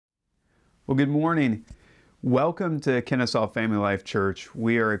Well, good morning. Welcome to Kennesaw Family Life Church.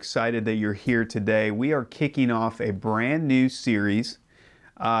 We are excited that you're here today. We are kicking off a brand new series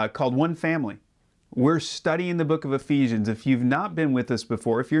called One Family. We're studying the book of Ephesians. If you've not been with us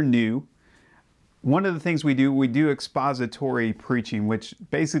before, if you're new, one of the things we do expository preaching, which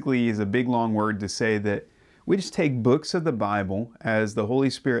basically is a big long word to say that we just take books of the Bible as the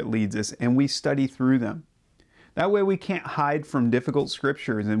Holy Spirit leads us and we study through them. That way we can't hide from difficult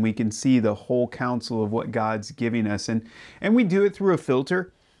scriptures and we can see the whole counsel of what God's giving us. And we do it through a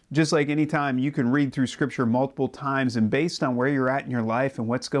filter, just like anytime you can read through scripture multiple times, and based on where you're at in your life and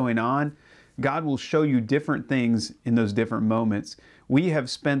what's going on, God will show you different things in those different moments. We have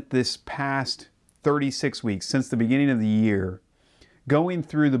spent this past 36 weeks, since the beginning of the year, going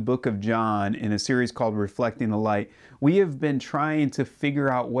through the book of John in a series called Reflecting the Light. We have been trying to figure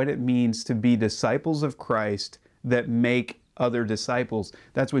out what it means to be disciples of Christ that make other disciples.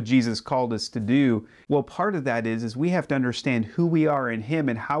 That's what Jesus called us to do. Well, part of that is we have to understand who we are in Him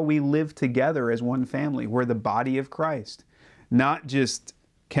and how we live together as one family. We're the body of Christ. Not just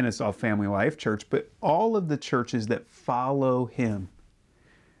Kennesaw Family Life Church, but all of the churches that follow Him.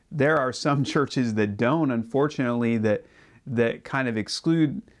 There are some churches that don't, unfortunately, that kind of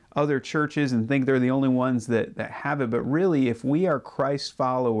exclude other churches and think they're the only ones that have it. But really, if we are Christ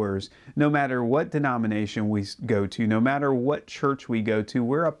followers, no matter what denomination we go to, no matter what church we go to,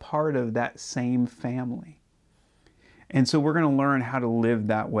 we're a part of that same family. And so we're going to learn how to live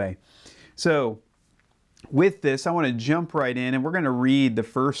that way. So with this, I want to jump right in and we're going to read the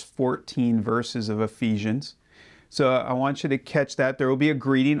first 14 verses of Ephesians. So I want you to catch that. There will be a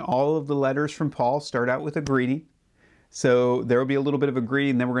greeting. All of the letters from Paul start out with a greeting. So there will be a little bit of a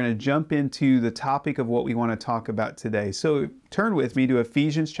greeting, then we're going to jump into the topic of what we want to talk about today. So turn with me to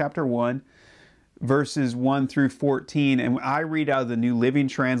Ephesians chapter 1, verses 1 through 14. And I read out of the New Living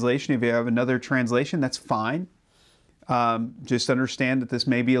Translation. If you have another translation, that's fine. Just understand that this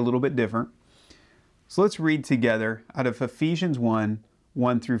may be a little bit different. So let's read together out of Ephesians 1,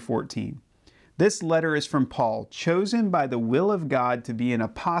 1 through 14. This letter is from Paul, chosen by the will of God to be an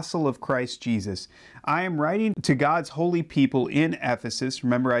apostle of Christ Jesus. I am writing to God's holy people in Ephesus.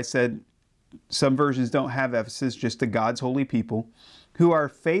 Remember, I said some versions don't have Ephesus, just to God's holy people, who are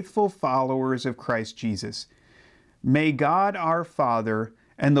faithful followers of Christ Jesus. May God our Father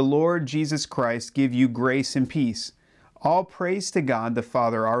and the Lord Jesus Christ give you grace and peace. All praise to God the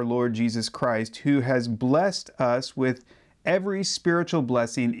Father, our Lord Jesus Christ, who has blessed us with every spiritual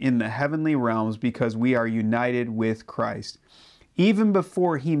blessing in the heavenly realms because we are united with Christ. Even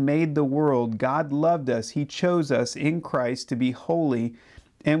before He made the world, God loved us. He chose us in Christ to be holy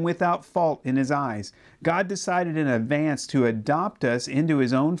and without fault in His eyes. God decided in advance to adopt us into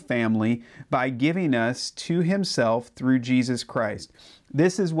His own family by giving us to Himself through Jesus Christ.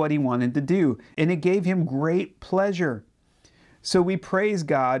 This is what He wanted to do, and it gave Him great pleasure. So we praise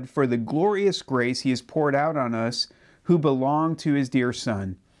God for the glorious grace He has poured out on us who belong to His dear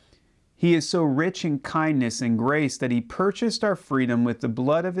Son. He is so rich in kindness and grace that He purchased our freedom with the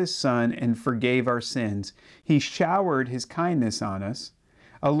blood of His Son and forgave our sins. He showered His kindness on us,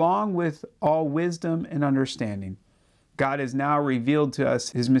 along with all wisdom and understanding. God has now revealed to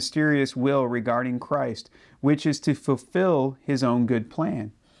us His mysterious will regarding Christ, which is to fulfill His own good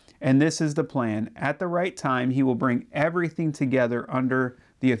plan. And this is the plan. At the right time, He will bring everything together under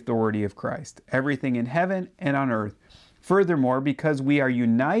the authority of Christ, everything in heaven and on earth. Furthermore, because we are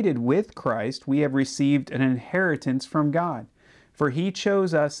united with Christ, we have received an inheritance from God. For He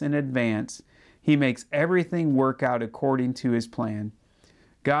chose us in advance. He makes everything work out according to His plan.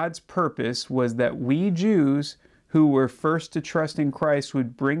 God's purpose was that we Jews who were first to trust in Christ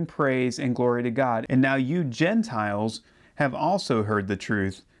would bring praise and glory to God. And now you Gentiles have also heard the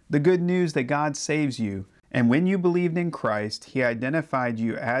truth, the good news that God saves you. And when you believed in Christ, He identified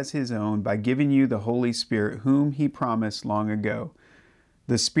you as His own by giving you the Holy Spirit, whom He promised long ago.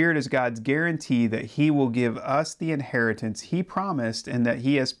 The Spirit is God's guarantee that He will give us the inheritance He promised and that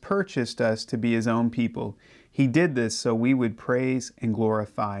He has purchased us to be His own people. He did this so we would praise and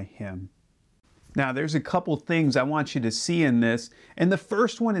glorify Him. Now, there's a couple things I want you to see in this, and the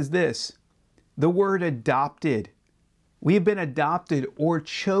first one is this: the word adopted. We have been adopted or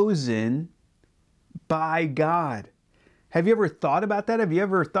chosen by God. Have you ever thought about that? Have you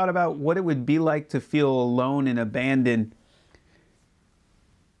ever thought about what it would be like to feel alone and abandoned?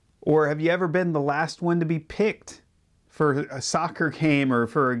 Or have you ever been the last one to be picked for a soccer game or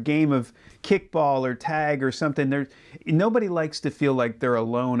for a game of kickball or tag or something? Nobody likes to feel like they're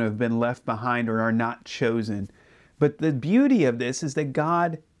alone, have been left behind, or are not chosen. But the beauty of this is that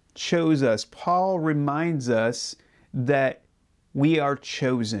God chose us. Paul reminds us that we are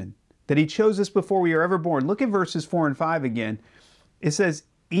chosen. that he chose us before we were ever born. Look at verses 4 and 5 again. It says,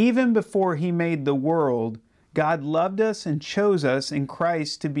 even before he made the world, God loved us and chose us in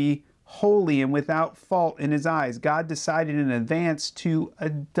Christ to be holy and without fault in his eyes. God decided in advance to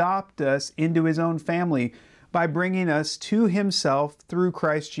adopt us into his own family by bringing us to himself through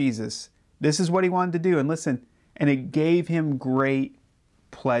Christ Jesus. This is what he wanted to do. And listen, and it gave him great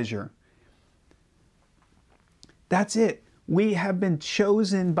pleasure. That's it. We have been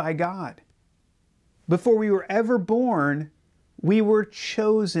chosen by God. Before we were ever born, we were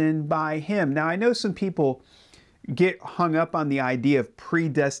chosen by him. Now, I know some people get hung up on the idea of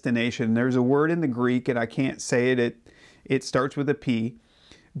predestination. There's a word in the Greek, and I can't say it. It starts with a P.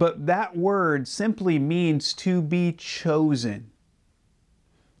 But that word simply means to be chosen.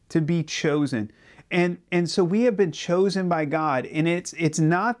 To be chosen. And so we have been chosen by God. And it's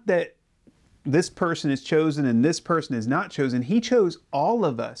not that this person is chosen and this person is not chosen. He chose all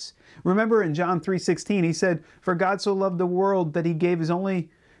of us. Remember in John 3:16, he said, for God so loved the world that he gave his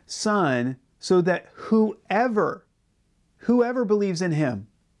only son so that whoever believes in him,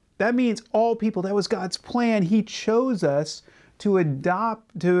 that means all people, that was God's plan. He chose us to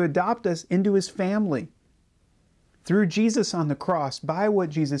adopt us into his family. Through Jesus on the cross, by what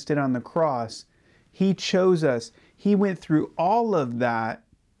Jesus did on the cross, he chose us. He went through all of that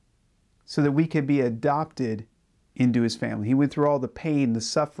so that we could be adopted into his family. He went through all the pain, the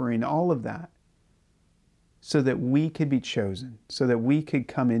suffering, all of that, so that we could be chosen, so that we could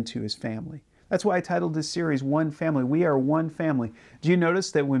come into his family. That's why I titled this series, One Family. We are one family. Do you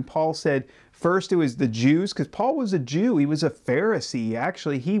notice that when Paul said, first it was the Jews, because Paul was a Jew, he was a Pharisee.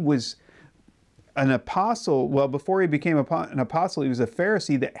 Actually, he was an apostle. Well, before he became an apostle, he was a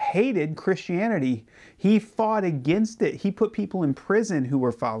Pharisee that hated Christianity. He fought against it. He put people in prison who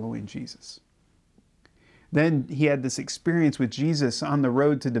were following Jesus. Then he had this experience with Jesus on the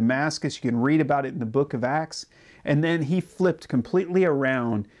road to Damascus. You can read about it in the book of Acts. And then he flipped completely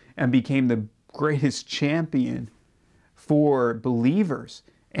around and became the greatest champion for believers.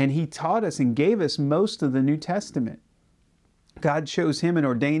 And he taught us and gave us most of the New Testament. God chose him and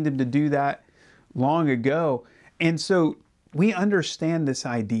ordained him to do that long ago. And so we understand this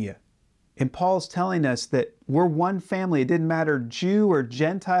idea. And Paul's telling us that we're one family. It didn't matter Jew or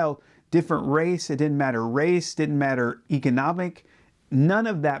Gentile, different race. It didn't matter race, didn't matter economic. None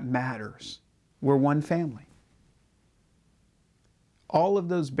of that matters. We're one family. All of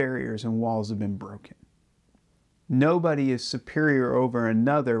those barriers and walls have been broken. Nobody is superior over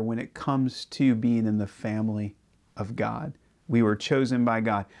another when it comes to being in the family of God. We were chosen by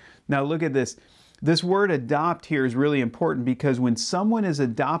God. Now look at this. This word adopt here is really important because when someone is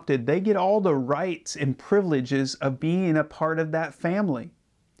adopted, they get all the rights and privileges of being a part of that family.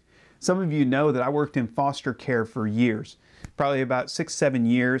 Some of you know that I worked in foster care for years, probably about 6-7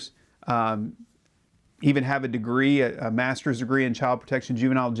 years. Even have a degree, a master's degree in child protection,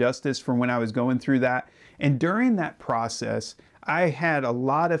 juvenile justice from when I was going through that. And during that process, I had a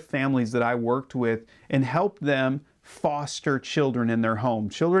lot of families that I worked with and helped them foster children in their home,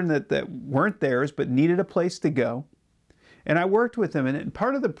 children that weren't theirs but needed a place to go. And I worked with them, and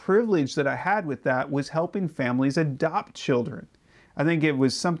part of the privilege that I had with that was helping families adopt children. I think it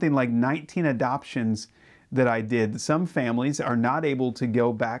was something like 19 adoptions that I did. Some families are not able to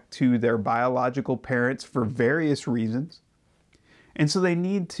go back to their biological parents for various reasons. And so they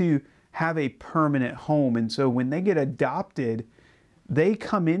need to have a permanent home. And so when they get adopted, they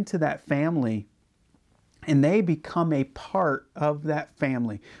come into that family and they become a part of that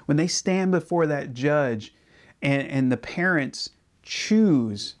family. When they stand before that judge and the parents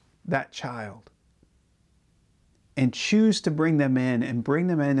choose that child and choose to bring them in and bring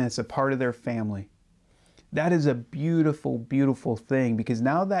them in as a part of their family, that is a beautiful, beautiful thing because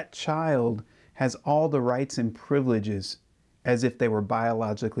now that child has all the rights and privileges as if they were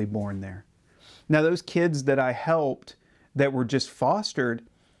biologically born there. Now those kids that I helped that were just fostered,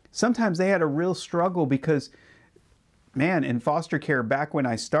 sometimes they had a real struggle because, man, in foster care back when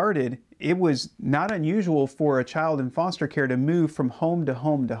I started, it was not unusual for a child in foster care to move from home to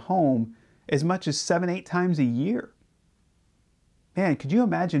home to home as much as 7-8 times a year. Man, could you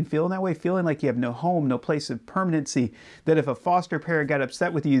imagine feeling that way? Feeling like you have no home, no place of permanency, that if a foster parent got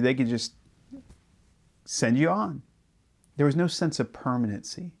upset with you, they could just send you on. There was no sense of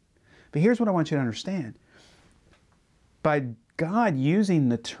permanency. But here's what I want you to understand. By God using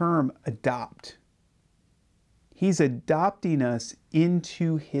the term adopt, He's adopting us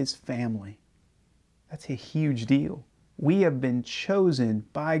into His family. That's a huge deal. We have been chosen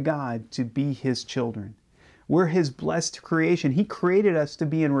by God to be His children. We're His blessed creation. He created us to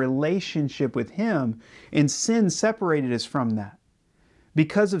be in relationship with Him, and sin separated us from that.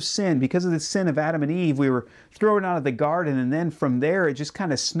 Because of sin, because of the sin of Adam and Eve, we were thrown out of the garden, and then from there it just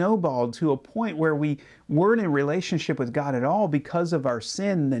kind of snowballed to a point where we weren't in relationship with God at all because of our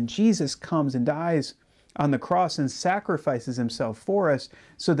sin. Then Jesus comes and dies on the cross and sacrifices himself for us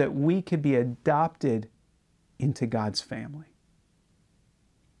so that we could be adopted into God's family.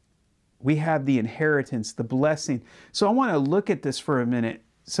 We have the inheritance, the blessing. So I want to look at this for a minute.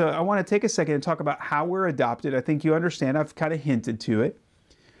 So I want to take a second and talk about how we're adopted. I think you understand. I've kind of hinted to it.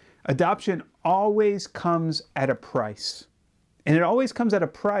 Adoption always comes at a price. And it always comes at a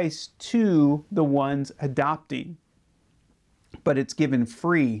price to the ones adopting. But it's given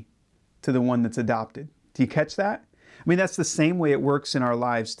free to the one that's adopted. Do you catch that? I mean, that's the same way it works in our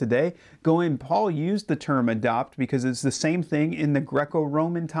lives today. Paul used the term adopt because it's the same thing in the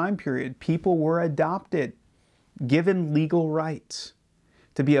Greco-Roman time period. People were adopted, given legal rights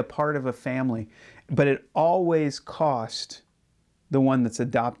to be a part of a family. But it always cost the one that's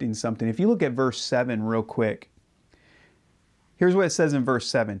adopting something. If you look at verse 7 real quick, here's what it says in verse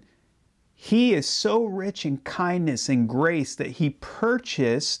 7. He is so rich in kindness and grace that he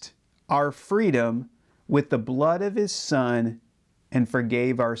purchased our freedom with the blood of his Son and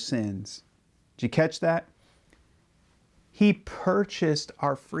forgave our sins. Did you catch that? He purchased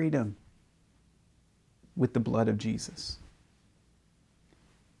our freedom with the blood of Jesus.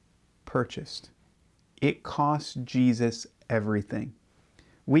 Purchased. It cost Jesus everything.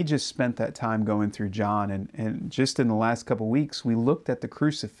 We just spent that time going through John, and just in the last couple of weeks, we looked at the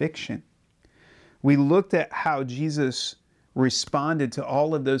crucifixion. We looked at how Jesus responded to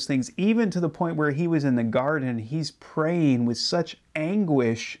all of those things, even to the point where he was in the garden. He's praying with such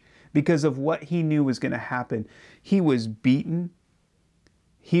anguish because of what he knew was going to happen. He was beaten.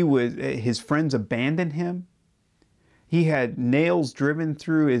 His friends abandoned him. He had nails driven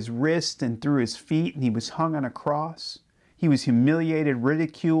through his wrist and through his feet, and he was hung on a cross. He was humiliated,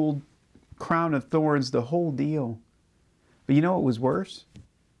 ridiculed, crown of thorns, the whole deal. But you know what was worse?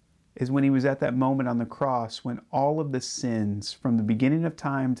 Is when he was at that moment on the cross when all of the sins from the beginning of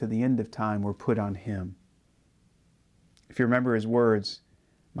time to the end of time were put on him. If you remember his words,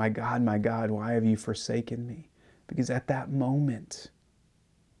 my God, why have you forsaken me? Because at that moment,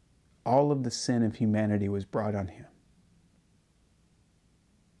 all of the sin of humanity was brought on him.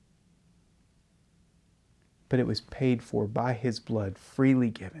 But it was paid for by his blood, freely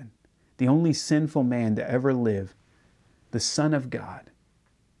given. The only sinful man to ever live, the Son of God,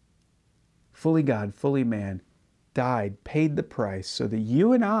 fully God, fully man, died, paid the price so that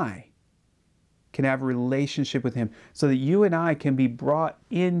you and I can have a relationship with him, so that you and I can be brought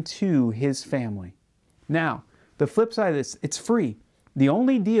into his family. Now, the flip side of this, it's free. The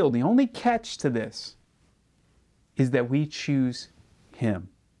only deal, the only catch to this is that we choose him.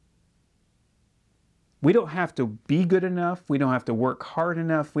 We don't have to be good enough. We don't have to work hard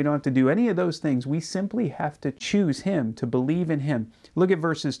enough. We don't have to do any of those things. We simply have to choose him, to believe in him. Look at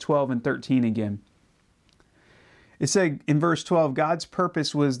verses 12 and 13 again. It said in verse 12, God's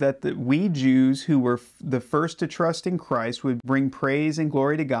purpose was that we Jews who were the first to trust in Christ would bring praise and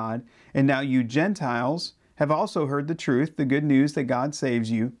glory to God. And now you Gentiles have also heard the truth, the good news that God saves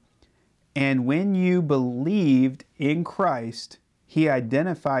you. And when you believed in Christ, he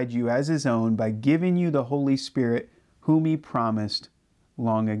identified you as his own by giving you the Holy Spirit, whom he promised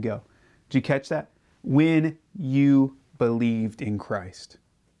long ago. Did you catch that? When you believed in Christ.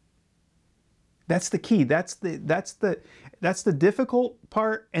 That's the key. That's the difficult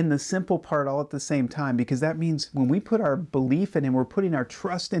part and the simple part all at the same time, because that means when we put our belief in him, we're putting our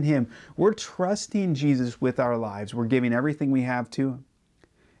trust in him. We're trusting Jesus with our lives. We're giving everything we have to him.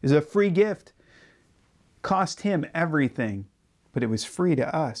 It's a free gift. Cost him everything, but it was free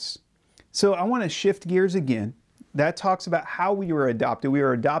to us. So I want to shift gears again. That talks about how we were adopted. We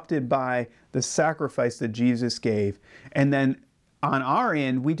were adopted by the sacrifice that Jesus gave. And then on our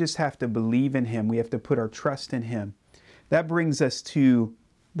end, we just have to believe in him. We have to put our trust in him. That brings us to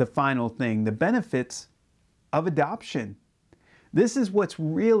the final thing, the benefits of adoption. This is what's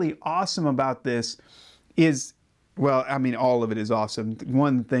really awesome about this is, well, I mean, all of it is awesome.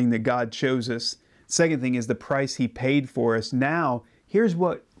 One thing that God chose us. Second thing is the price he paid for us. Now, here's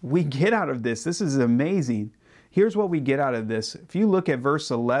what we get out of this. This is amazing. Here's what we get out of this. If you look at verse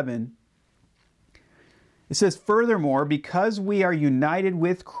 11, it says, furthermore, because we are united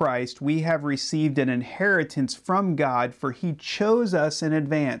with Christ, we have received an inheritance from God, for he chose us in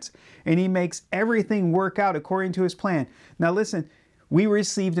advance, and he makes everything work out according to his plan. Now listen, we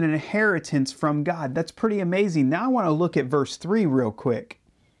received an inheritance from God. That's pretty amazing. Now I want to look at verse 3 real quick.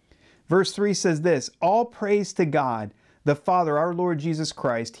 Verse 3 says this, all praise to God, the Father, our Lord Jesus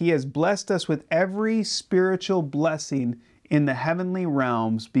Christ. He has blessed us with every spiritual blessing in the heavenly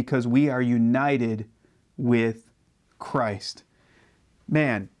realms because we are united with Christ.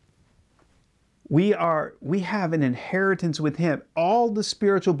 Man, we have an inheritance with Him. All the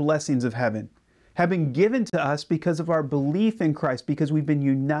spiritual blessings of heaven have been given to us because of our belief in Christ, because we've been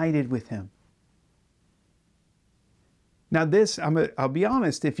united with Him. Now this, I'll be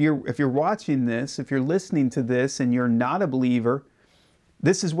honest, if you're watching this, if you're listening to this and you're not a believer,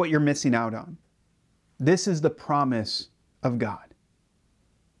 this is what you're missing out on. This is the promise of God.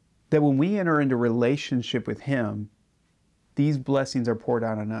 That when we enter into relationship with Him, these blessings are poured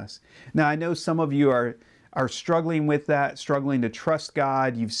out on us. Now I know some of you are struggling with that, struggling to trust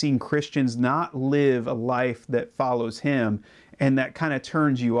God. You've seen Christians not live a life that follows Him, and that kind of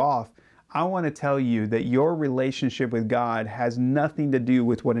turns you off. I want to tell you that your relationship with God has nothing to do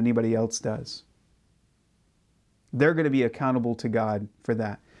with what anybody else does. They're going to be accountable to God for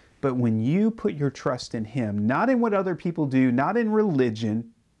that. But when you put your trust in Him, not in what other people do, not in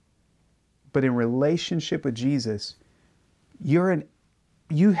religion, but in relationship with Jesus, you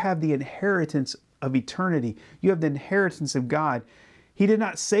have the inheritance of eternity. You have the inheritance of God. He did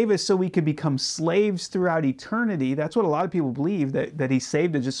not save us so we could become slaves throughout eternity. That's what a lot of people believe, that He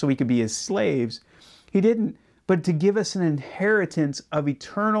saved us just so we could be His slaves. He didn't, but to give us an inheritance of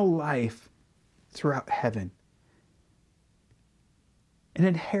eternal life throughout heaven. An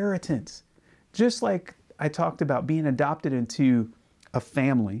inheritance. Just like I talked about being adopted into a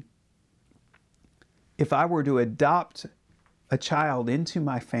family. If I were to adopt a child into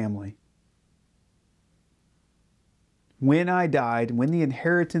my family, when I died, when the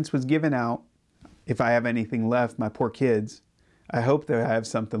inheritance was given out, if I have anything left, my poor kids, I hope that I have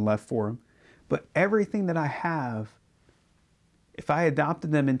something left for them. But everything that I have, if I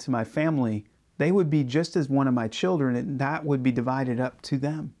adopted them into my family, they would be just as one of my children, and that would be divided up to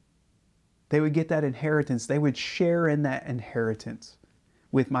them. They would get that inheritance. They would share in that inheritance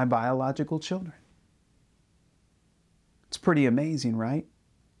with my biological children. It's pretty amazing, right?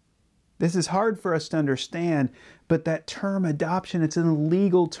 This is hard for us to understand, but that term adoption, it's a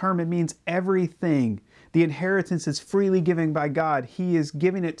legal term. It means everything. The inheritance is freely given by God. He is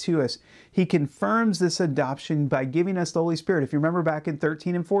giving it to us. He confirms this adoption by giving us the Holy Spirit. If you remember back in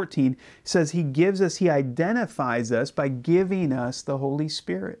 13 and 14, it says He gives us, He identifies us by giving us the Holy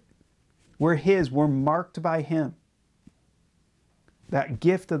Spirit. We're His. We're marked by Him. That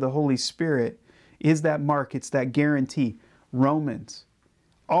gift of the Holy Spirit is that mark. It's that guarantee. Romans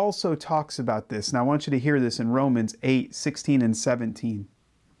also talks about this. And I want you to hear this in Romans 8:16 and 17.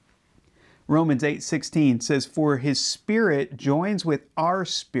 Romans 8:16 says, "For His Spirit joins with our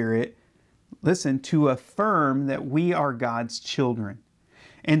spirit," listen, "to affirm that we are God's children.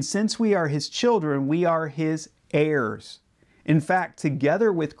 And since we are His children, we are His heirs. In fact,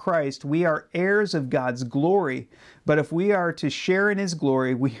 together with Christ, we are heirs of God's glory. But if we are to share in His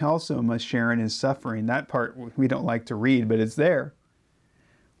glory, we also must share in His suffering." That part we don't like to read, but it's there.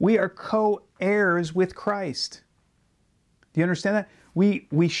 We are co-heirs with Christ. Do you understand that?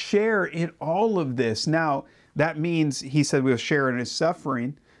 We share in all of this. Now, that means, He said we'll share in His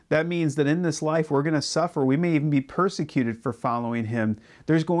suffering. That means that in this life we're going to suffer. We may even be persecuted for following Him.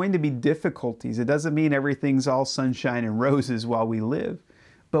 There's going to be difficulties. It doesn't mean everything's all sunshine and roses while we live.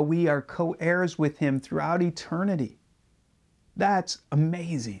 But we are co-heirs with Him throughout eternity. That's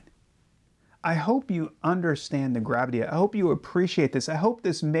amazing. I hope you understand the gravity. I hope you appreciate this. I hope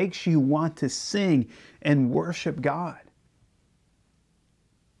this makes you want to sing and worship God.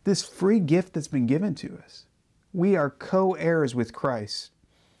 This free gift that's been given to us. We are co-heirs with Christ.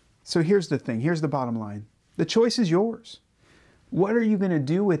 So here's the thing. Here's the bottom line. The choice is yours. What are you going to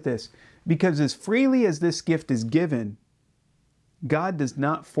do with this? Because as freely as this gift is given, God does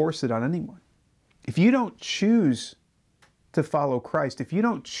not force it on anyone. If you don't choose to follow Christ, if you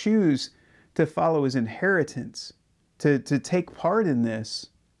don't choose to follow His inheritance, to take part in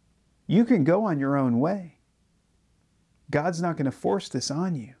this, you can go on your own way. God's not going to force this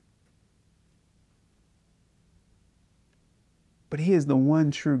on you. But He is the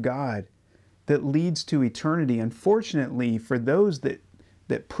one true God that leads to eternity. Unfortunately, for those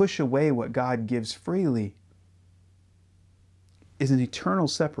that push away what God gives freely, is an eternal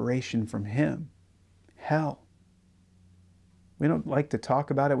separation from Him. Hell. We don't like to talk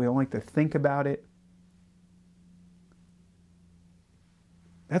about it. We don't like to think about it.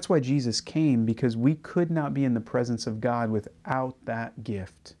 That's why Jesus came, because we could not be in the presence of God without that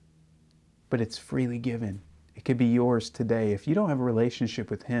gift. But it's freely given. It could be yours today. If you don't have a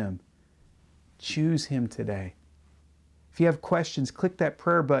relationship with Him, choose Him today. If you have questions, click that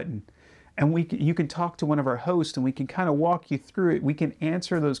prayer button. And you can talk to one of our hosts and we can kind of walk you through it. We can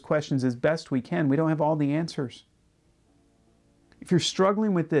answer those questions as best we can. We don't have all the answers. If you're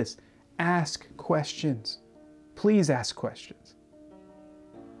struggling with this, ask questions. Please ask questions.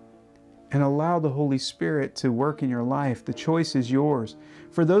 And allow the Holy Spirit to work in your life. The choice is yours.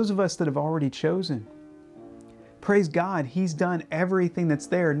 For those of us that have already chosen, praise God, He's done everything that's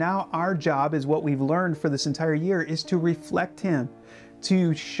there. Now our job is what we've learned for this entire year is to reflect Him,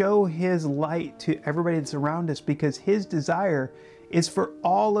 to show His light to everybody that's around us, because His desire is for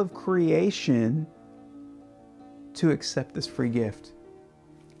all of creation to accept this free gift.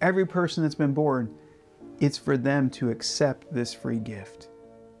 Every person that's been born, it's for them to accept this free gift.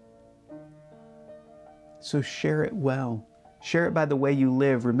 So share it well. Share it by the way you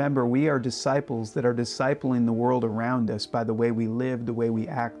live. Remember, we are disciples that are discipling the world around us by the way we live, the way we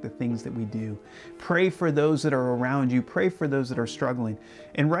act, the things that we do. Pray for those that are around you. Pray for those that are struggling.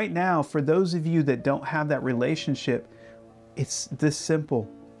 And right now, for those of you that don't have that relationship, it's this simple.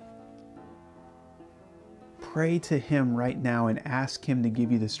 Pray to Him right now and ask Him to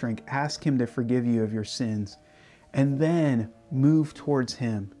give you the strength. Ask Him to forgive you of your sins. And then move towards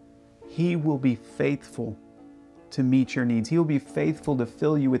Him. He will be faithful to meet your needs. He will be faithful to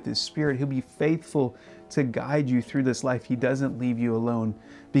fill you with His Spirit. He'll be faithful to guide you through this life. He doesn't leave you alone.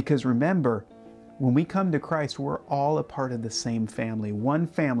 Because remember, when we come to Christ, we're all a part of the same family. One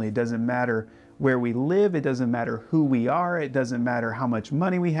family. It doesn't matter where we live. It doesn't matter who we are. It doesn't matter how much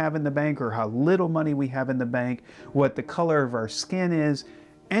money we have in the bank or how little money we have in the bank, what the color of our skin is.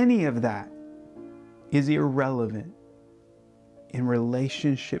 Any of that is irrelevant in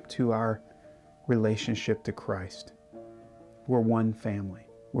relationship to our relationship to Christ. We're one family.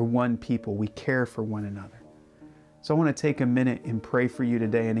 We're one people. We care for one another. So I want to take a minute and pray for you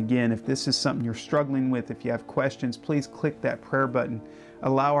today. And again, if this is something you're struggling with, if you have questions, please click that prayer button.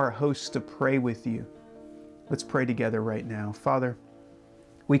 Allow our hosts to pray with you. Let's pray together right now. Father,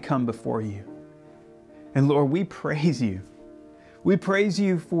 we come before you. And Lord, we praise you. We praise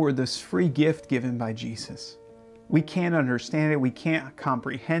you for this free gift given by Jesus. We can't understand it. We can't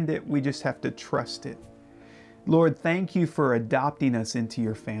comprehend it. We just have to trust it. Lord, thank you for adopting us into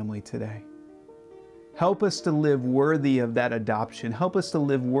your family today. Help us to live worthy of that adoption. Help us to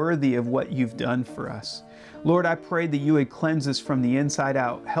live worthy of what you've done for us. Lord, I pray that you would cleanse us from the inside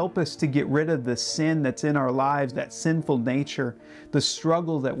out. Help us to get rid of the sin that's in our lives, that sinful nature, the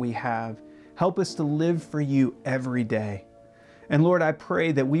struggle that we have. Help us to live for you every day. And Lord, I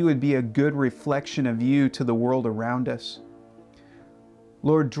pray that we would be a good reflection of you to the world around us.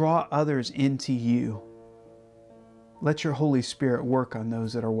 Lord, draw others into you. Let your Holy Spirit work on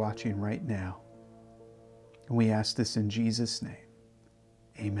those that are watching right now. And we ask this in Jesus' name.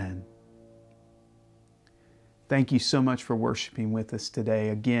 Amen. Thank you so much for worshiping with us today.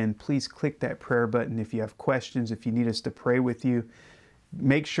 Again, please click that prayer button if you have questions, if you need us to pray with you.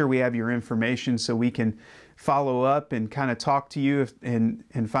 Make sure we have your information so we can follow up and kind of talk to you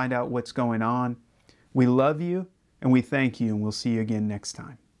and find out what's going on. We love you and we thank you, and we'll see you again next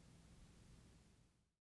time.